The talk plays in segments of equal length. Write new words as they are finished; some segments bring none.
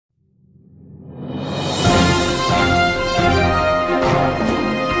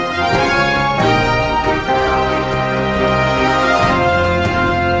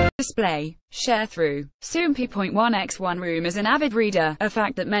display, Sharethrough. Soompi.1x1 RM is an avid reader, a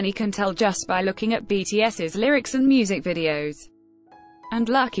fact that many can tell just by looking at BTS's lyrics and music videos. And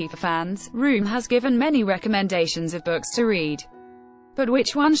lucky for fans, RM has given many recommendations of books to read. But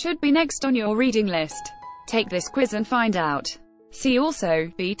which one should be next on your reading list? Take this quiz and find out. See also,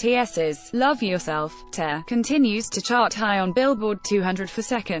 BTS's Love Yourself continues to chart high on Billboard 200 for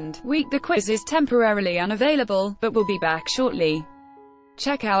second week. The quiz is temporarily unavailable, but will be back shortly.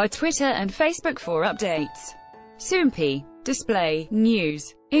 Check our Twitter and Facebook for updates. Soompi. Display,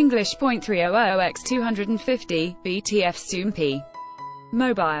 News. English.300x250, BTF Soompi.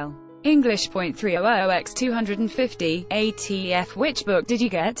 Mobile. English.300x250, ATF. Which book did you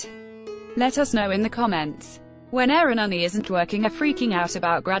get? Let us know in the comments. When Erin isn't working or freaking out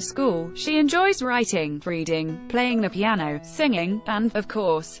about grad school, she enjoys writing, reading, playing the piano, singing, and, of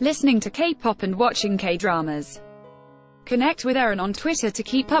course, listening to K-pop and watching K-dramas. Connect with Erin on Twitter to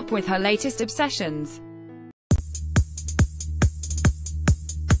keep up with her latest obsessions.